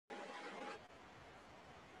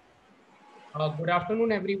Good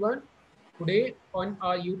afternoon, everyone. Today on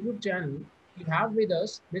our YouTube channel, we have with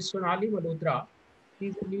us Ms. Sonali Malhotra. She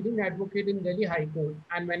is a leading advocate in Delhi High Court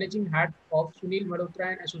and managing head of Sunil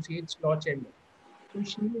Malhotra and Associates Law Chamber. So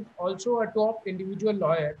she is also a top individual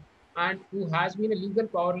lawyer and who has been a legal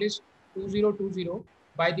power list 2020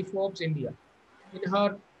 by the Forbes India. In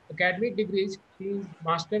her academic degrees, she is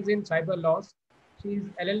Masters in Cyber Laws. She is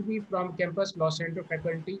LLB from Campus Law Center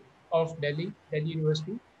Faculty of Delhi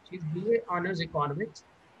University. She is BA Honors Economics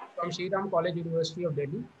from Shriram College University of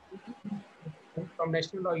Delhi, from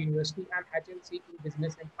National Law University and HLC in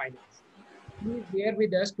Business and Finance. She is here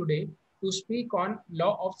with us today to speak on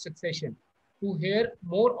law of succession. To hear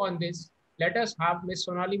more on this, let us have Ms.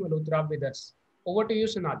 Sonali Malhotra with us. Over to you,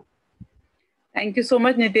 Sonali. Thank you so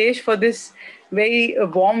much, Nitesh, for this very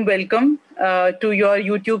warm welcome to your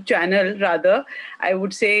YouTube channel. Rather, I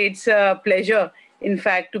would say it's a pleasure, in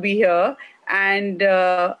fact, to be here, and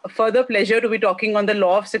a further pleasure to be talking on the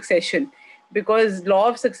law of succession, because law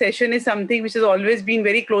of succession is something which has always been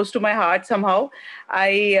very close to my heart. Somehow,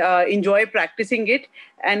 I enjoy practicing it,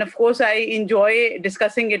 and of course, I enjoy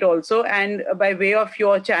discussing it also. And by way of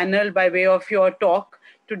your channel, by way of your talk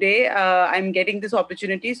today, I'm getting this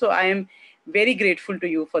opportunity, so I am very grateful to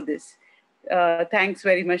you for this. Thanks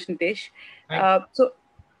very much, Nitesh. Thank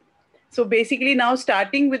So basically now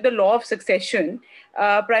starting with the law of succession,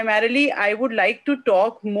 primarily I would like to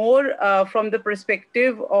talk more from the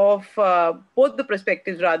perspective of both the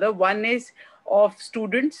perspectives rather. One is of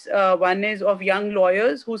students, one is of young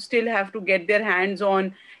lawyers who still have to get their hands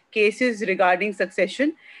on cases regarding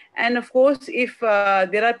succession. And of course, if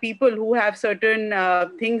there are people who have certain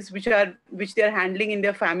things which they are handling in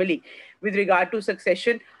their family with regard to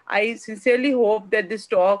succession, I sincerely hope that this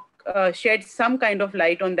talk sheds some kind of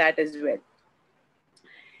light on that as well.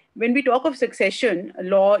 When we talk of succession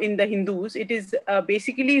law in the Hindus, it is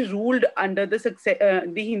basically ruled under the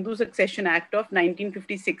Hindu Succession Act of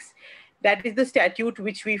 1956. That is the statute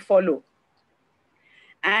which we follow.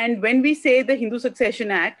 And when we say the Hindu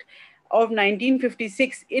Succession Act of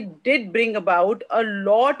 1956, it did bring about a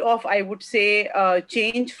lot of, I would say,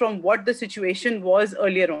 change from what the situation was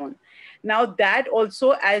earlier on. Now that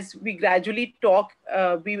also, as we gradually talk,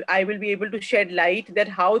 I will be able to shed light that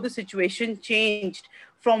how the situation changed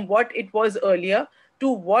from what it was earlier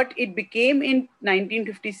to what it became in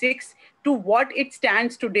 1956 to what it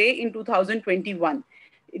stands today in 2021.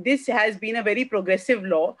 This has been a very progressive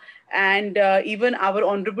law, and even our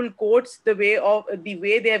honorable courts, the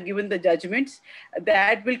way they have given the judgments,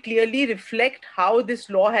 that will clearly reflect how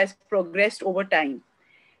this law has progressed over time.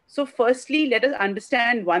 So firstly, let us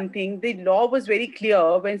understand one thing. The law was very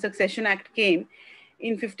clear when Succession Act came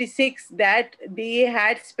in 56 that they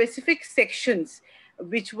had specific sections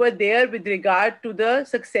which were there with regard to the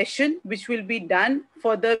succession which will be done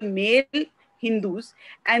for the male Hindus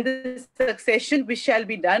and the succession which shall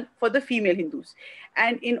be done for the female Hindus.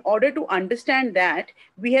 And in order to understand that,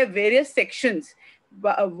 we have various sections.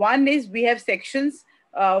 One is we have sections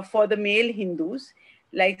for the male Hindus,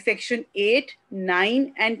 like section 8,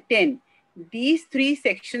 9, and 10. These three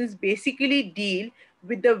sections basically deal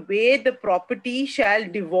with the way the property shall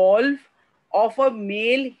devolve of a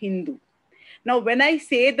male Hindu. Now, when I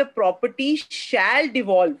say the property shall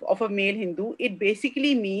devolve of a male Hindu, it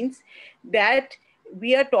basically means that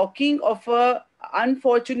we are talking of a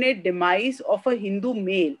unfortunate demise of a Hindu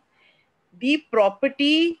male. The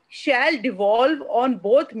property shall devolve on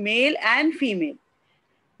both male and female.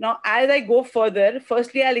 Now, as I go further,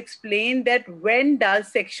 firstly, I'll explain that when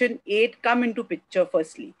does Section 8 come into picture,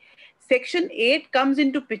 firstly. Section 8 comes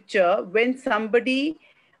into picture when somebody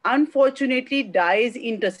unfortunately dies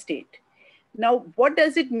interstate. Now, what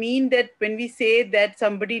does it mean that when we say that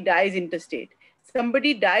somebody dies interstate?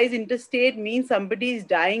 Somebody dies interstate means somebody is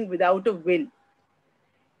dying without a will.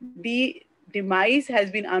 The demise has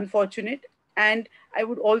been unfortunate, and I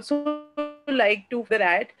would also like to further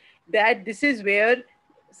add that this is where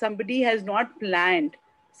somebody has not planned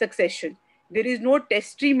succession. There is no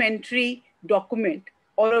testamentary document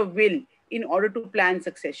or a will in order to plan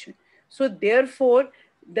succession. So therefore,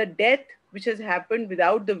 the death which has happened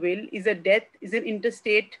without the will is an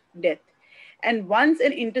interstate death. And once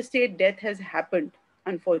an interstate death has happened,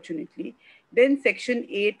 unfortunately, then Section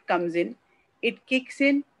 8 comes in, it kicks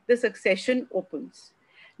in, the succession opens.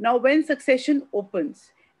 Now, when succession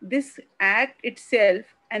opens, this act itself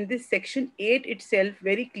and this Section 8 itself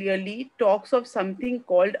very clearly talks of something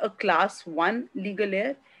called a Class 1 legal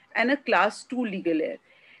heir and a Class 2 legal heir.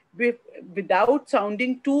 Without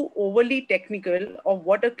sounding too overly technical of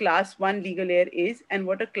what a Class 1 legal heir is and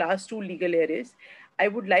what a Class 2 legal heir is, I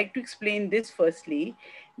would like to explain this firstly,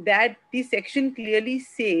 that the section clearly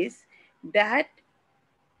says that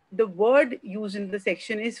the word used in the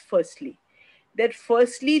section is firstly. That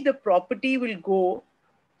firstly, the property will go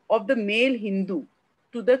of the male Hindu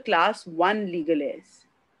to the class 1 legal heirs.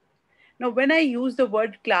 Now, when I use the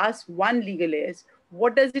word class 1 legal heirs,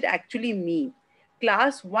 what does it actually mean?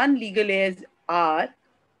 Class 1 legal heirs are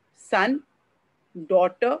son,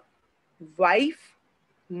 daughter, wife,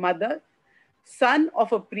 mother, son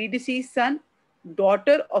of a predeceased son,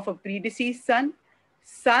 daughter of a predeceased son,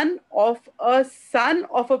 son of a son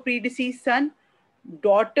of a predeceased son,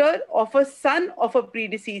 daughter of a son of a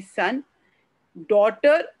predeceased son,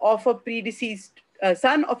 daughter of a predeceased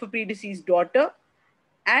son of a predeceased daughter,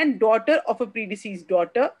 and daughter of a predeceased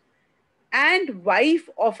daughter, and wife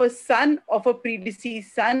of a son of a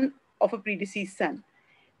predeceased son of a predeceased son.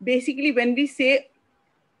 Basically, when we say,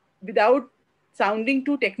 without sounding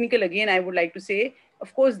too technical, again, I would like to say,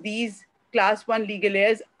 of course, these class 1 legal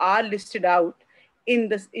heirs are listed out in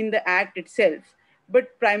the act itself.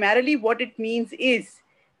 But primarily what it means is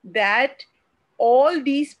that all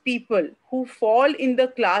these people who fall in the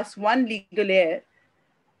class 1 legal heir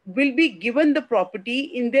will be given the property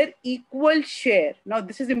in their equal share. Now,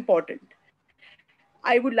 this is important.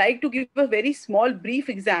 I would like to give a very small, brief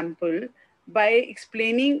example by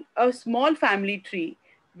explaining a small family tree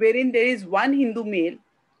wherein there is one Hindu male,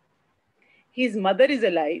 his mother is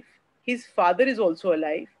alive, his father is also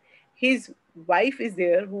alive, his wife is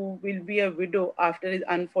there who will be a widow after his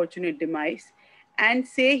unfortunate demise, and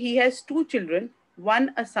say he has two children,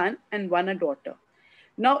 one a son and one a daughter.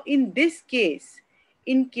 Now, in this case,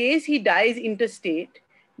 in case he dies interstate,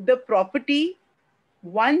 the property,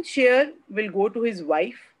 one share will go to his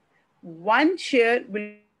wife, one share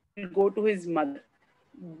will go to his mother,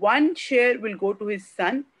 one share will go to his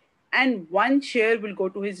son, and one share will go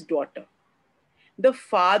to his daughter. The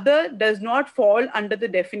father does not fall under the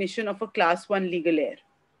definition of a class 1 legal heir.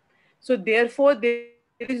 So therefore, there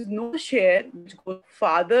is no share which goes to the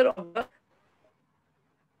father of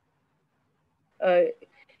the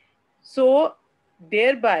so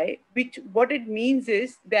thereby, which what it means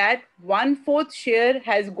is that 1/4 share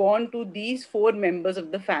has gone to these four members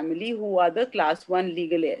of the family who are the class 1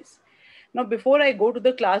 legal heirs. Now, before I go to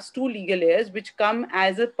the class 2 legal heirs, which come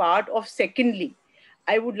as a part of secondly,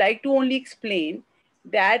 I would like to only explain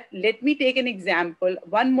that, let me take an example,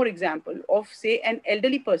 one more example of, say, an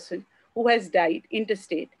elderly person who has died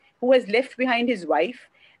interstate, who has left behind his wife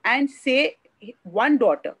and, say, one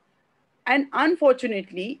daughter. And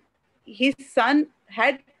unfortunately, his son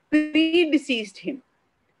had predeceased him,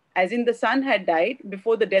 as in the son had died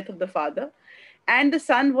before the death of the father, and the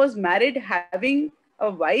son was married, having a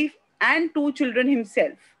wife and two children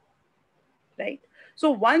himself, right? So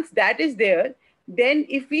once that is there, then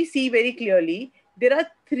if we see very clearly, there are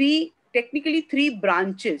technically three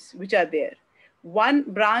branches which are there. One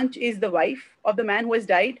branch is the wife of the man who has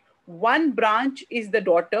died, one branch is the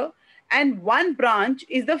daughter, and one branch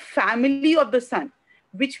is the family of the son,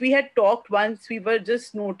 which we had talked once we were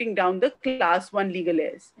just noting down the class 1 legal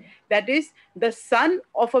heirs. That is the son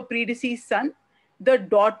of a predeceased son, the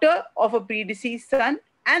daughter of a predeceased son,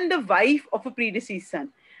 and the wife of a predeceased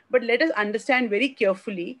son. But let us understand very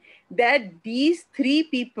carefully that these three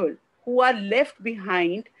people who are left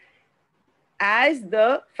behind as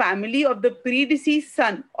the family of the predeceased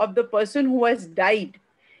son of the person who has died,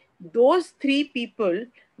 those three people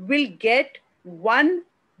will get one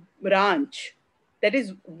branch, that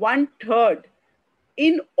is 1/3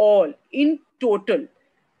 in all, in total,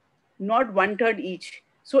 not 1/3 each.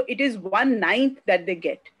 So it is 1/9 that they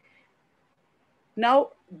get.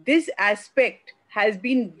 Now, this aspect has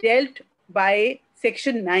been dealt by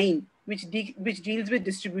Section 9, which deals with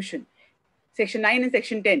distribution. Section 9 and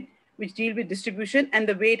Section 10, which deal with distribution and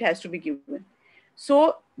the way it has to be given.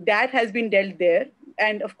 So that has been dealt there.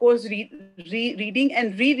 And of course, reading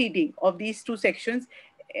and rereading of these two sections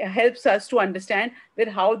helps us to understand that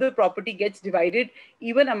how the property gets divided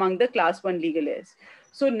even among the class 1 legal heirs.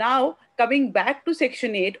 So now coming back to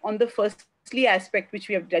Section 8 on the firstly aspect which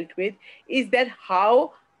we have dealt with, is that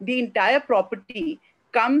how the entire property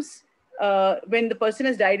comes when the person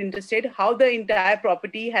has died interstate, how the entire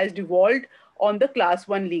property has devolved on the class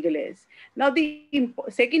 1 legal heirs. Now, the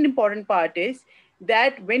second important part is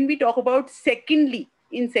that when we talk about secondly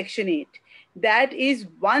in Section 8, that is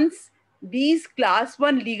once these class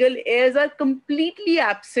 1 legal heirs are completely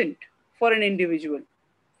absent for an individual,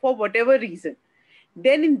 for whatever reason,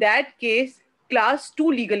 then in that case, class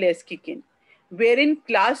 2 legal heirs kick in. Wherein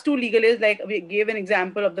class 2 legal heirs, like we gave an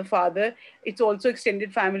example of the father, it's also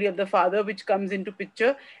extended family of the father which comes into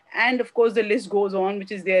picture. And of course, the list goes on,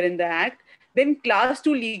 which is there in the act. Then class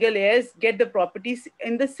 2 legal heirs get the properties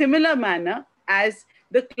in the similar manner as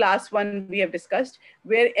the class 1 we have discussed,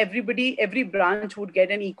 where every branch would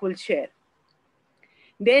get an equal share.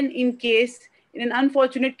 Then in an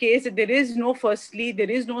unfortunate case, there is no firstly,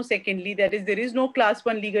 there is no secondly, that is, there is no class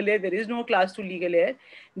 1 legal heir, there is no class 2 legal heir,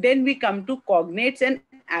 then we come to cognates and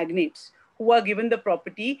agnates, who are given the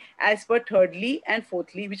property as per thirdly and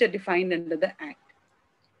fourthly, which are defined under the Act.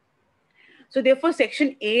 So therefore,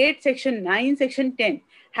 Section 8, Section 9, Section 10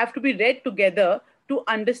 have to be read together to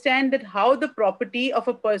understand that how the property of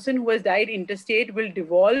a person who has died intestate will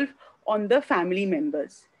devolve on the family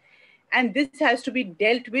members. And this has to be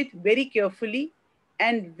dealt with very carefully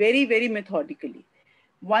and very, very methodically.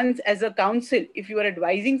 Once, as a counsel, if you are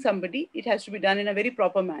advising somebody, it has to be done in a very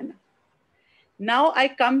proper manner. Now I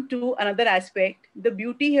come to another aspect. The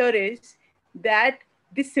beauty here is that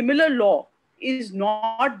the similar law is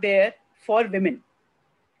not there for women.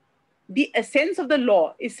 The essence of the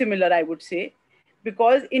law is similar, I would say,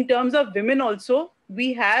 because in terms of women also,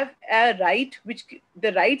 we have a right, which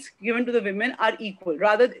the rights given to the women are equal.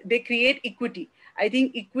 Rather, they create equity. I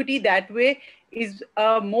think equity that way is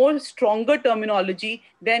a more stronger terminology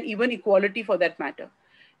than even equality for that matter.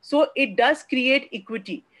 So it does create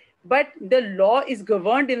equity, but the law is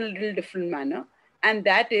governed in a little different manner, and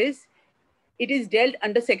that is, it is dealt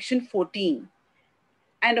under Section 14.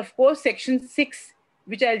 And of course, Section 6,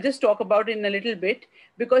 which I'll just talk about in a little bit,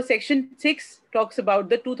 because Section 6 talks about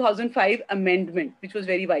the 2005 amendment, which was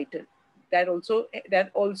very vital. That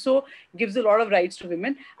also gives a lot of rights to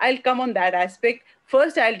women. I'll come on that aspect.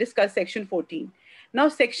 First, I'll discuss Section 14. Now,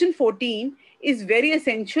 Section 14 is very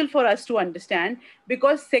essential for us to understand,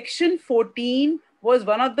 because Section 14 was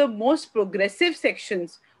one of the most progressive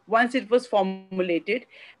sections once it was formulated,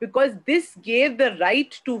 because this gave the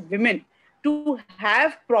right to women to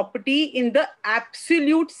have property in the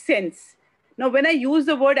absolute sense. Now, when I use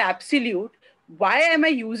the word absolute, why am I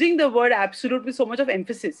using the word absolute with so much of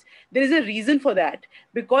emphasis? There is a reason for that,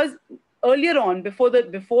 because earlier on, before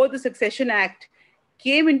the Succession Act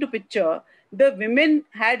came into picture, the women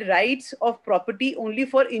had rights of property only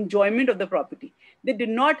for enjoyment of the property. They did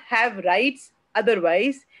not have rights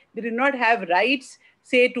otherwise. They did not have rights,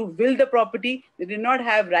 say, to will the property. They did not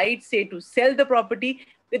have rights, say, to sell the property.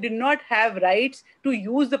 They did not have rights to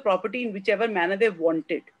use the property in whichever manner they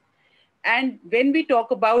wanted. And when we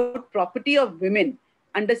talk about property of women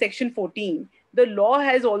under Section 14, the law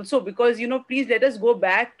has also, because, please let us go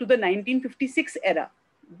back to the 1956 era,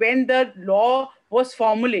 when the law was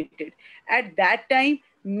formulated. At that time,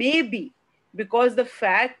 maybe because the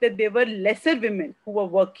fact that there were lesser women who were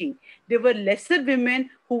working, there were lesser women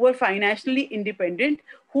who were financially independent,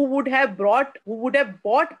 who would have bought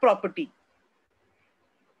property,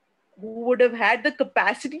 who would have had the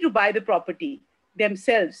capacity to buy the property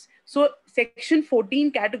themselves. So Section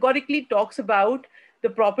 14 categorically talks about the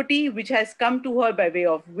property which has come to her by way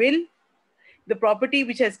of will, the property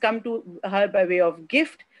which has come to her by way of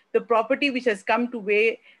gift, the property which has come to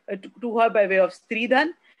her by way of stridhan,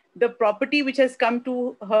 the property which has come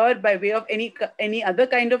to her by way of any other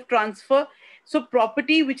kind of transfer. So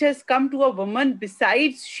property which has come to a woman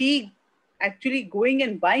besides she actually going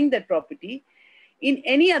and buying that property in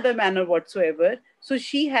any other manner whatsoever. So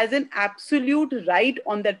she has an absolute right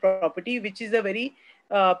on that property, which is a very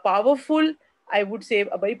powerful, I would say,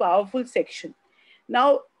 a very powerful section.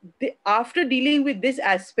 Now, after dealing with this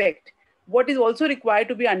aspect, what is also required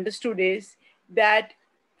to be understood is that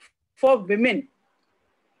for women,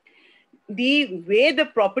 the way the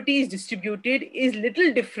property is distributed is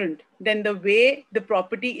little different than the way the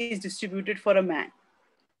property is distributed for a man.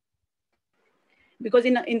 Because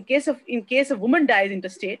in case a woman dies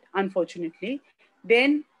intestate, unfortunately,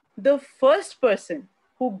 then the first person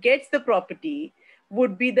who gets the property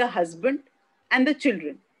would be the husband and the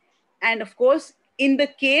children. And of course, in the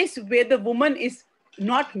case where the woman is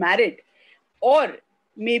not married, or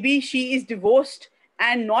maybe she is divorced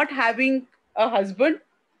and not having a husband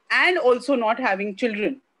and also not having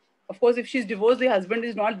children. Of course, if she's divorced, the husband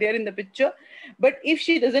is not there in the picture. But if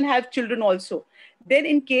she doesn't have children also, then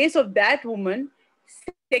in case of that woman,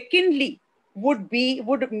 secondly would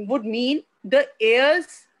mean the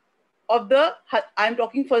heirs of the, I'm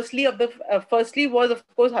talking firstly of the, firstly was of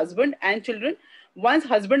course husband and children. Once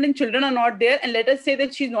husband and children are not there, and let us say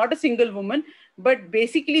that she's not a single woman, but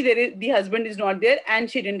basically the husband is not there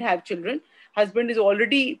and she didn't have children, husband is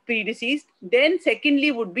already predeceased, then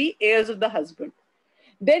secondly would be heirs of the husband.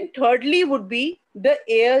 Then thirdly would be the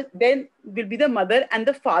heir, then will be the mother and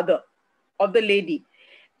the father of the lady.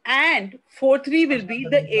 And fourthly will be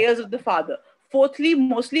the heirs of the father. Fourthly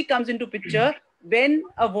mostly comes into picture when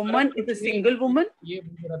a woman is a single woman,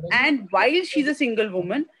 and while she's a single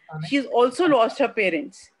woman, she's also lost her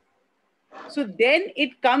parents. So then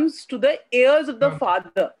it comes to the heirs of the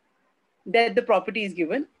father that the property is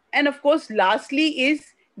given. And of course, lastly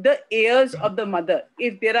is the heirs of the mother,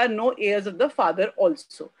 if there are no heirs of the father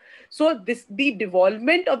also. So this, the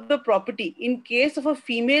devolvement of the property in case of a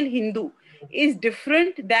female Hindu is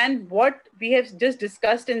different than what we have just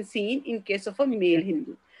discussed and seen in case of a male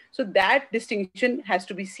Hindu. So that distinction has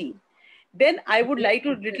to be seen. Then I would like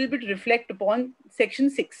to little bit reflect upon section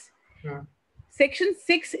 6. Section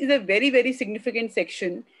 6 is a very, very significant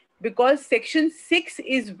section because section 6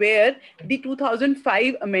 is where the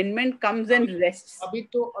 2005 amendment comes and rests.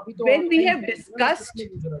 When we have discussed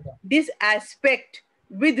this aspect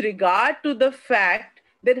with regard to the fact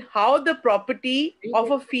that how the property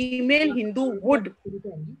of a female Hindu would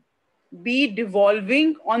be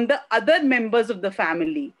devolving on the other members of the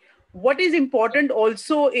family, what is important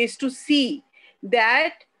also is to see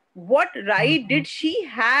that what right did she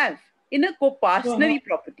have in a co-partnership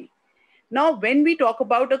property. Now, when we talk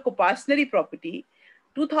about a co-partnership property,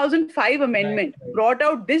 2005 amendment brought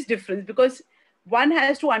out this difference because one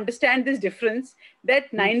has to understand this difference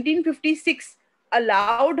that 1956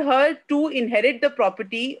 allowed her to inherit the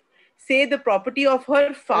property, say the property of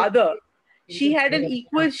her father. She had an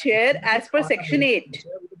equal share as per section 8,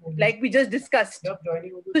 like we just discussed.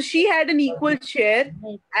 So she had an equal share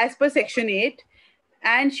as per section 8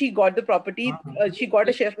 and she got the property, she got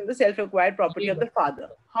a share from the self-acquired property of the father.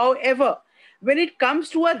 However, when it comes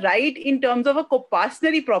to a right in terms of a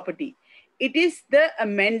co-partnership property, it is the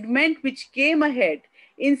amendment which came ahead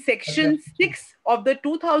in section 6 of the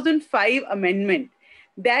 2005 amendment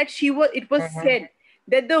that it was said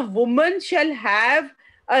that the woman shall have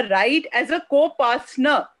a right as a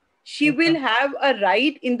co-partner. She will have a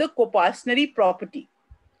right in the co-partnership property.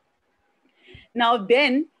 Now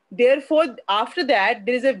then, therefore, after that,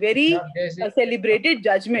 there is a very celebrated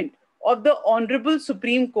judgment of the Honorable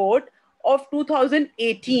Supreme Court of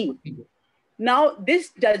 2018. Now,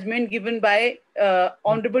 this judgment given by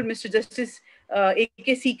Honorable Mr. Justice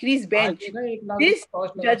A.K. Sikri's bench, this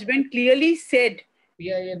judgment clearly said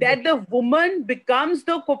that the woman becomes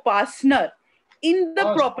the co-partner in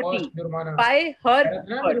the property by her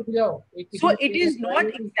word. So it is not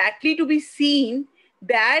exactly to be seen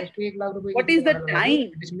that what is the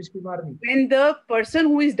time when the person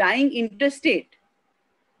who is dying interstate,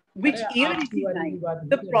 which year is he dying?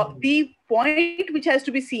 The point which has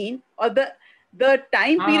to be seen, or the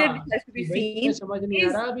time period which has to be seen, is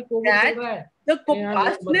that the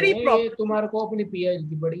co-partnership property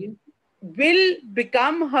will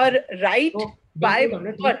become her right by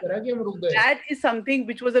birth. That is something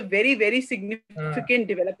which was a very, very significant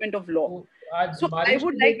development of law. So I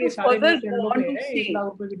would like to further go on to say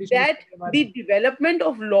that the development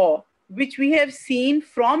of law, which we have seen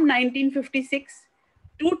from 1956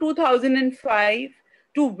 to 2005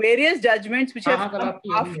 to various judgments which have come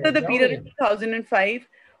after the period of 2005,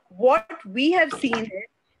 what we have seen is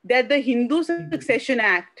that the Hindu Succession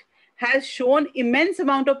Act has shown immense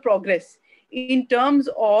amount of progress in terms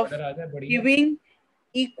of giving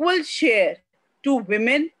equal share to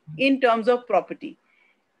women in terms of property,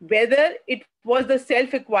 whether it was the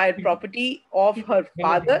self-acquired property of her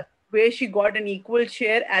father, where she got an equal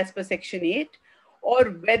share as per section 8, or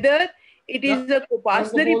whether it is a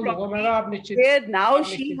co-partnership property where now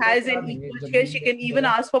she has an equal share. She can even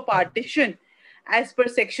ask for partition as per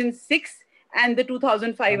section 6 and the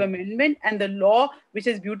 2005 amendment and the law which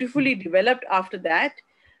is beautifully developed after that.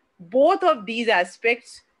 Both of these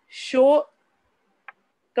aspects show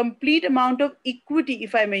complete amount of equity,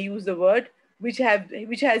 if I may use the word, which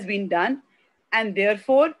has been done, and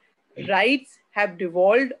therefore rights have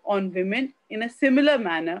devolved on women in a similar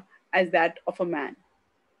manner as that of a man.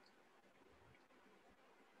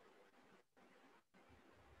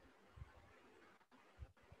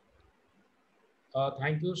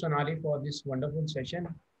 Thank you, Sonali, for this wonderful session.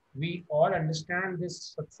 We all understand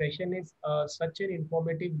this succession is such an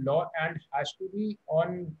informative law and has to be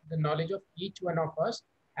on the knowledge of each one of us.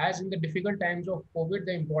 As in the difficult times of COVID,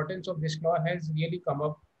 the importance of this law has really come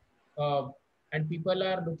up. And people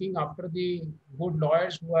are looking after the good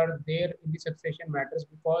lawyers who are there in the succession matters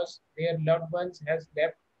because their loved ones has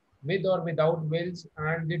left with or without wills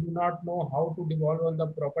and they do not know how to devolve on the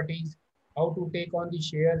properties, how to take on the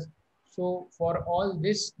shares. So for all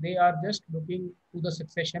this, they are just looking to the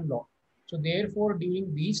succession law. So therefore,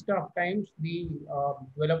 during these tough times, the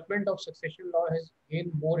development of succession law has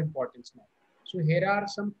gained more importance now. So here are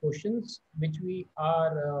some questions which we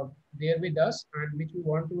are there with us and which we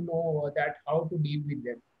want to know that how to deal with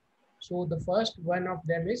them. So the first one of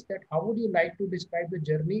them is that how would you like to describe the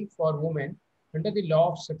journey for women under the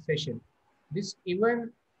law of succession? This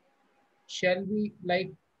even shall be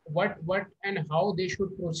like what and how they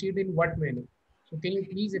should proceed in what manner. So can you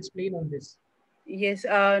please explain on this? Yes,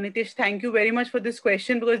 Nitish, thank you very much for this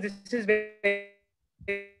question, because this is very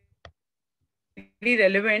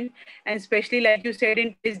relevant, and especially like you said,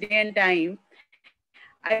 in today's day and time,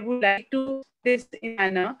 I would like to say this in a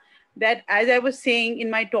manner that, as I was saying in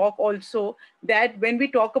my talk also, that when we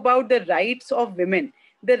talk about the rights of women,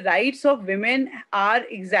 the rights of women are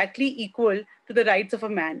exactly equal to the rights of a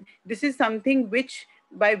man. This is something which,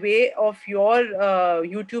 by way of your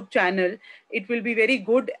YouTube channel, it will be very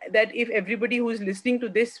good that if everybody who is listening to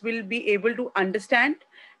this will be able to understand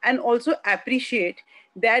and also appreciate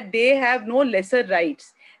that they have no lesser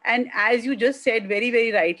rights. And as you just said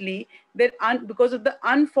very rightly, that because of the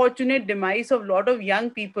unfortunate demise of a lot of young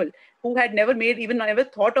people who had never made, even never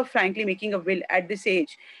thought of frankly making a will at this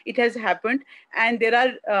age, it has happened. And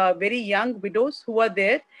there are very young widows who are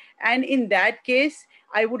there, and in that case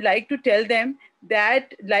I would like to tell them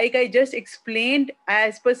that, like I just explained,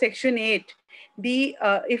 as per section 8,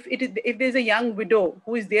 if there's a young widow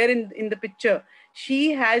who is there in the picture,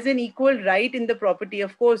 she has an equal right in the property.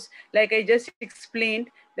 Of course, like I just explained,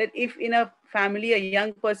 that if in a family a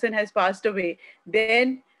young person has passed away,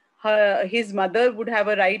 then his mother would have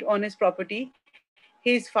a right on his property.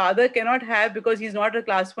 His father cannot have, because he's not a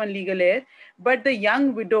class 1 legal heir. But the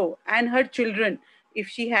young widow and her children, if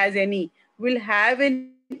she has any, will have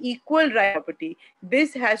an equal right on the property.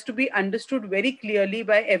 This has to be understood very clearly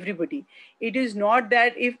by everybody. It is not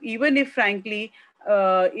that, if even if frankly,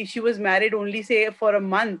 if she was married only say for a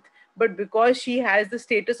month, but because she has the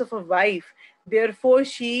status of a wife, therefore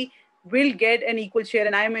she will get an equal share.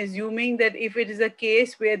 And I'm assuming that if it is a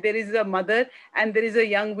case where there is a mother and there is a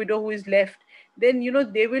young widow who is left, then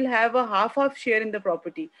they will have a half share in the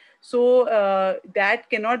property. So that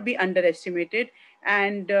cannot be underestimated.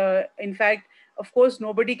 And in fact, of course,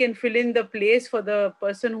 nobody can fill in the place for the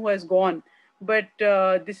person who has gone, but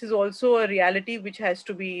this is also a reality which has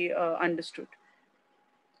to be understood.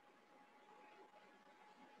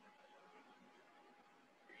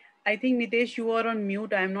 I think, Nitesh, you are on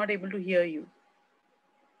mute. I am not able to hear you.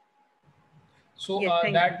 So Yes,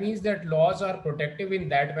 thank you. that means that laws are protective in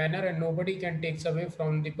that manner, and nobody can take away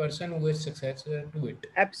from the person who is successor to it.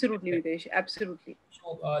 Absolutely, Right. Nitesh. Absolutely.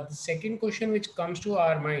 So the second question which comes to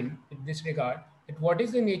our mind in this regard, that what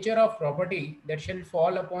is the nature of property that shall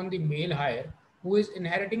fall upon the male heir who is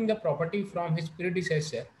inheriting the property from his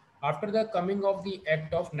predecessor after the coming of the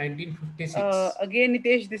Act of 1956? Again,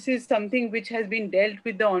 Nitesh, this is something which has been dealt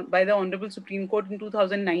with by the Honorable Supreme Court in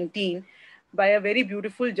 2019, by a very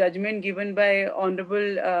beautiful judgment given by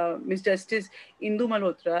Honorable Miss Justice Indu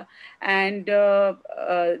Malhotra, and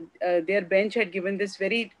their bench had given this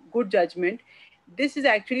very good judgment. This is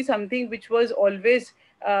actually something which was always,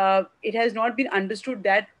 it has not been understood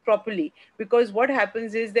that properly, because what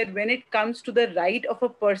happens is that when it comes to the right of a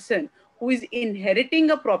person who is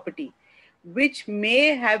inheriting a property, which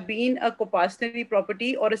may have been a copastonary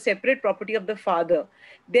property or a separate property of the father,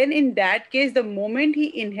 then in that case, the moment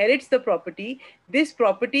he inherits the property, this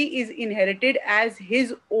property is inherited as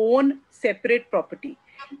his own separate property.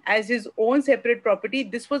 As his own separate property.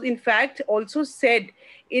 This was, in fact, also said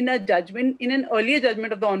in a judgment, in an earlier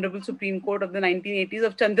judgment of the Honorable Supreme Court of the 1980s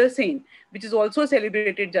of Chandra Sen, which is also a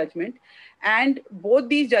celebrated judgment. And both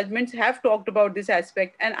these judgments have talked about this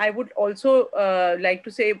aspect. And I would also like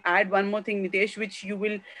to say, add one more thing, Nitesh, which you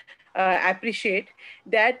will appreciate,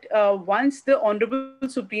 that once the Honorable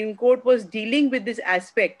Supreme Court was dealing with this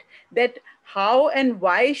aspect, that how and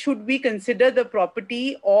why should we consider the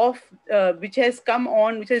property of which has come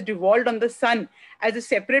on, which has devolved on the son, as a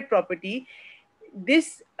separate property.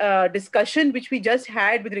 This discussion which we just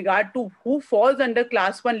had with regard to who falls under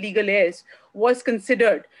class 1 legal heirs was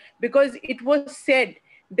considered, because it was said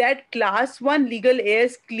that class 1 legal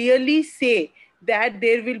heirs clearly say that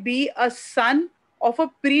there will be a son of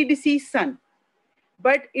a predeceased son,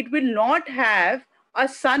 but it will not have a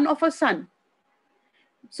son of a son.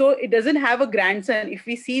 So it doesn't have a grandson. If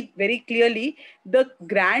we see very clearly, the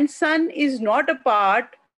grandson is not a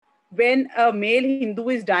part when a male Hindu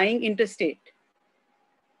is dying interstate.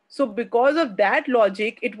 So because of that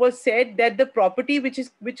logic, it was said that the property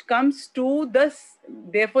which comes to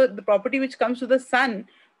therefore the property which comes to the son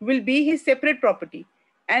will be his separate property,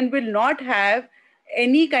 and will not have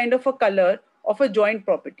any kind of a color of a joint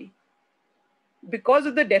property, because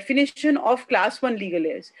of the definition of class 1 legal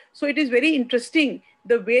heirs. So it is very interesting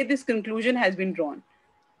the way this conclusion has been drawn.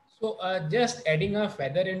 So, just adding a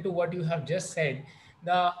feather into what you have just said,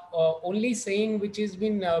 the only saying which has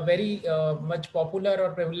been very much popular or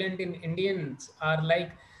prevalent in Indians are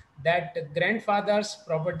like that grandfather's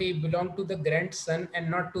property belong to the grandson and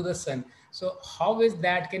not to the son. So how is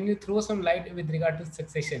that? Can you throw some light with regard to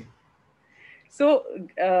succession? So,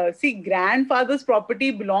 see, grandfather's property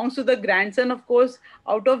belongs to the grandson, of course,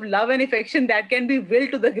 out of love and affection, that can be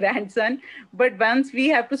willed to the grandson. But once we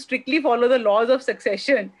have to strictly follow the laws of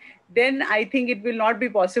succession, then I think it will not be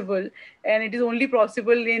possible. And it is only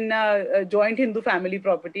possible in a joint Hindu family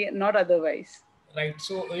property, not otherwise. Right.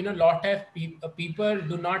 So, lot of people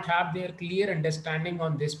do not have their clear understanding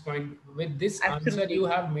on this point. With this answer, Absolutely. you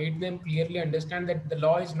have made them clearly understand that the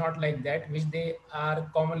law is not like that, which they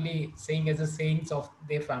are commonly saying as a sayings of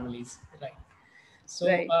their families. Right. So,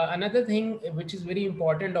 Right. another thing which is very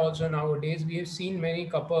important also nowadays, we have seen many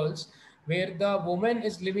couples where the woman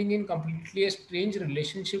is living in completely a strange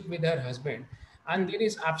relationship with her husband, and Hmm. there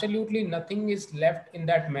is absolutely nothing is left in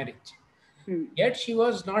that marriage. Hmm. Yet she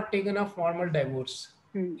was not taken a formal divorce.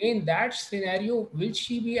 Hmm. In that scenario, will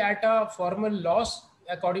she be at a formal loss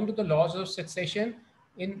according to the laws of succession?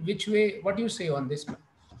 In which way? What do you say on this?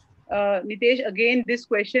 Nitesh, again, this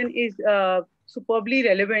question is superbly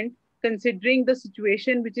relevant considering the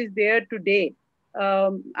situation which is there today.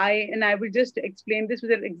 I will just explain this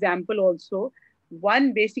with an example also.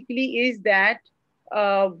 One basically is that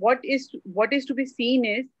what is to be seen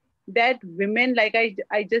is that women, like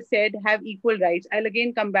I just said, have equal rights. I'll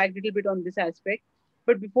again come back a little bit on this aspect.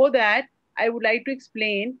 But before that, I would like to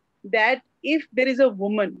explain that if there is a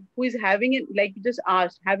woman who is having it, like you just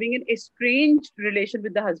asked, having an estranged relation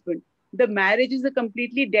with the husband, the marriage is a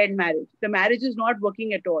completely dead marriage. The marriage is not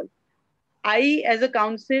working at all. I, as a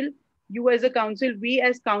counsel, you as a counsel, we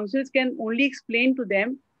as counsels can only explain to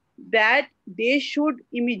them that they should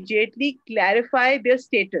immediately clarify their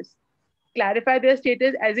status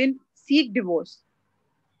as in seek divorce.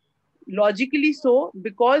 Logically so,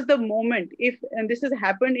 because the moment, if, and this has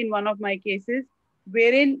happened in one of my cases,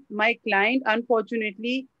 wherein my client,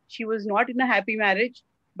 unfortunately, she was not in a happy marriage,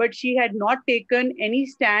 but she had not taken any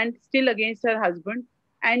stand still against her husband,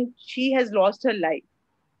 and she has lost her life.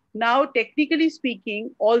 Now, technically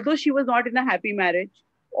speaking, although she was not in a happy marriage,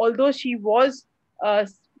 although she was uh,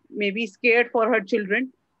 maybe scared for her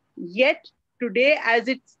children, yet today, as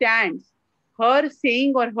it stands, her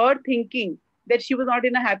saying or her thinking that she was not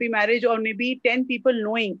in a happy marriage, or maybe 10 people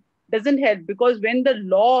knowing, doesn't help, because when the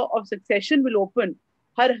law of succession will open,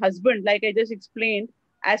 her husband, like I just explained,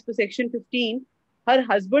 as per section 15, her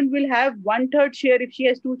husband will have one third share if she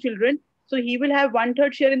has two children. So he will have one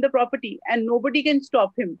third share in the property, and nobody can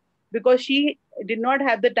stop him because she did not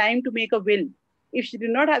have the time to make a will. If she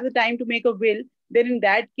did not have the time to make a will, then in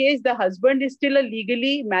that case, the husband is still a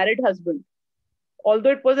legally married husband,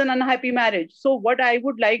 although it was an unhappy marriage. So, what I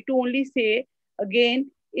would like to only say again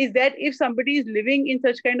is that if somebody is living in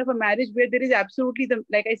such kind of a marriage where there is absolutely,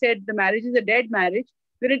 like I said, the marriage is a dead marriage,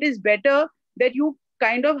 then it is better that you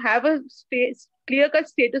kind of have a clear cut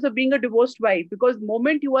status of being a divorced wife, because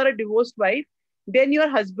moment you are a divorced wife, then your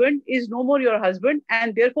husband is no more your husband,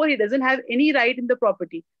 and therefore he doesn't have any right in the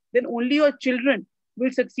property. Then only your children will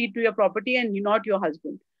succeed to your property and not your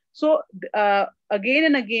husband. So again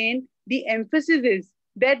and again, the emphasis is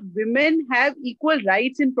that women have equal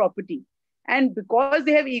rights in property. And because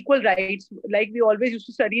they have equal rights, like we always used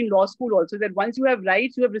to study in law school also, that once you have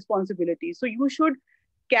rights, you have responsibilities. So you should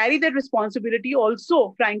carry that responsibility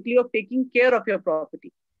also, frankly, of taking care of your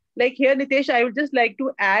property. Like here, Nitesh, I would just like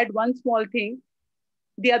to add one small thing.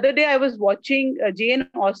 The other day, I was watching Jane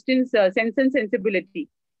Austen's Sense and Sensibility.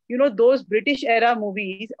 You know, those British era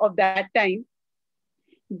movies of that time,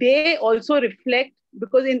 they also reflect,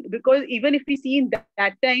 because even if we see in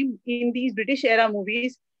that time in these British era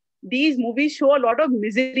movies, these movies show a lot of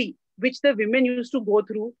misery which the women used to go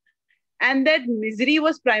through, and that misery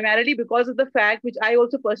was primarily because of the fact, which I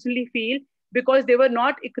also personally feel, because they were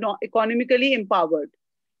not economically empowered.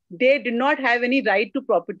 They did not have any right to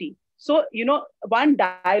property. So, one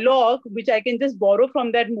dialogue which I can just borrow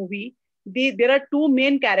from that movie, there are two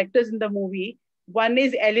main characters in the movie. One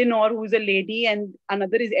is Eleanor, who is a lady, and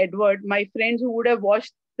another is Edward. My friends who would have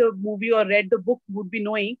watched the movie or read the book would be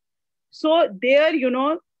knowing. So, there,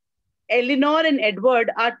 Eleanor and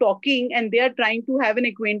Edward are talking and they are trying to have an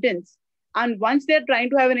acquaintance. And once they're trying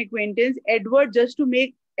to have an acquaintance, Edward, just to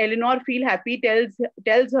make Eleanor feel happy,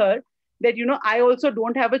 tells her that, I also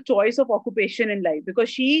don't have a choice of occupation in life, because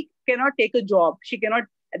she cannot take a job. She cannot,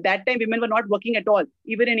 at that time, women were not working at all,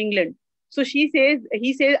 even in England. So he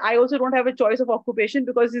says, I also don't have a choice of occupation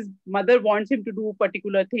because his mother wants him to do a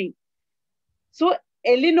particular thing. So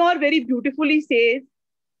Eleanor very beautifully says,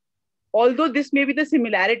 although this may be the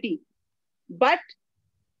similarity, but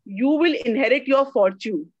you will inherit your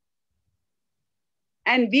fortune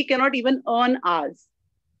and we cannot even earn ours.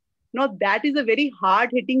 Now, that is a very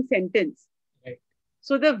hard hitting sentence. Right.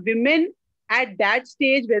 So the women at that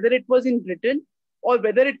stage, whether it was in Britain or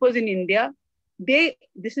whether it was in India,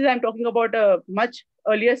 this is, I'm talking about a much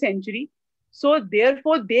earlier century. So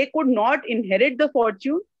therefore, they could not inherit the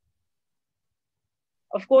fortune.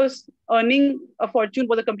 Of course, earning a fortune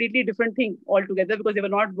was a completely different thing altogether because they were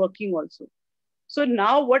not working also. So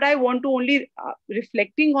now what I want to only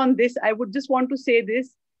reflecting on this, I would just want to say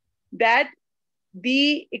this, that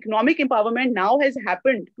the economic empowerment now has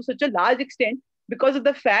happened to such a large extent because of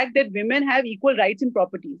the fact that women have equal rights in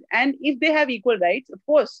properties. And if they have equal rights, of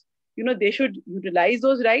course, they should utilize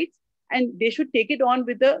those rights and they should take it on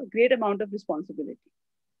with a great amount of responsibility.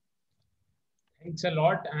 Thanks a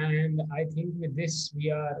lot. And I think with this,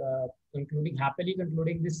 we are happily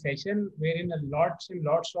concluding this session, wherein a lots and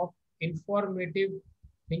lots of informative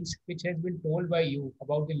things which has been told by you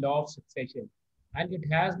about the law of succession. And it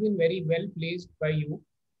has been very well placed by you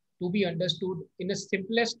to be understood in the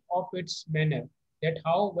simplest of its manner, that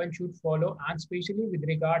how one should follow, and especially with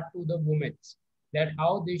regard to the women, that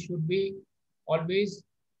how they should be always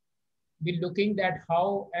be looking at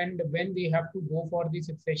how and when they have to go for the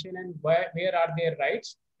succession and where are their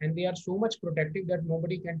rights, and they are so much protective that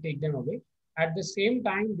nobody can take them away. At the same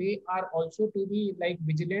time, they are also to be like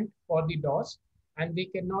vigilant for the laws, and they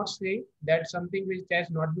cannot say that something which has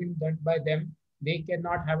not been done by them, they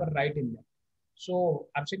cannot have a right in them. So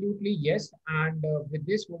absolutely yes. And with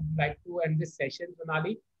this, we would like to end this session,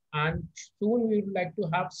 Sonali. And soon we would like to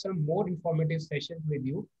have some more informative sessions with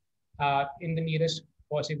you in the nearest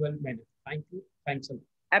possible manner. Thank you. Thanks a lot.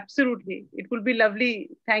 Absolutely. It will be lovely.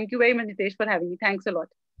 Thank you very much, Nitesh, for having me. Thanks a lot.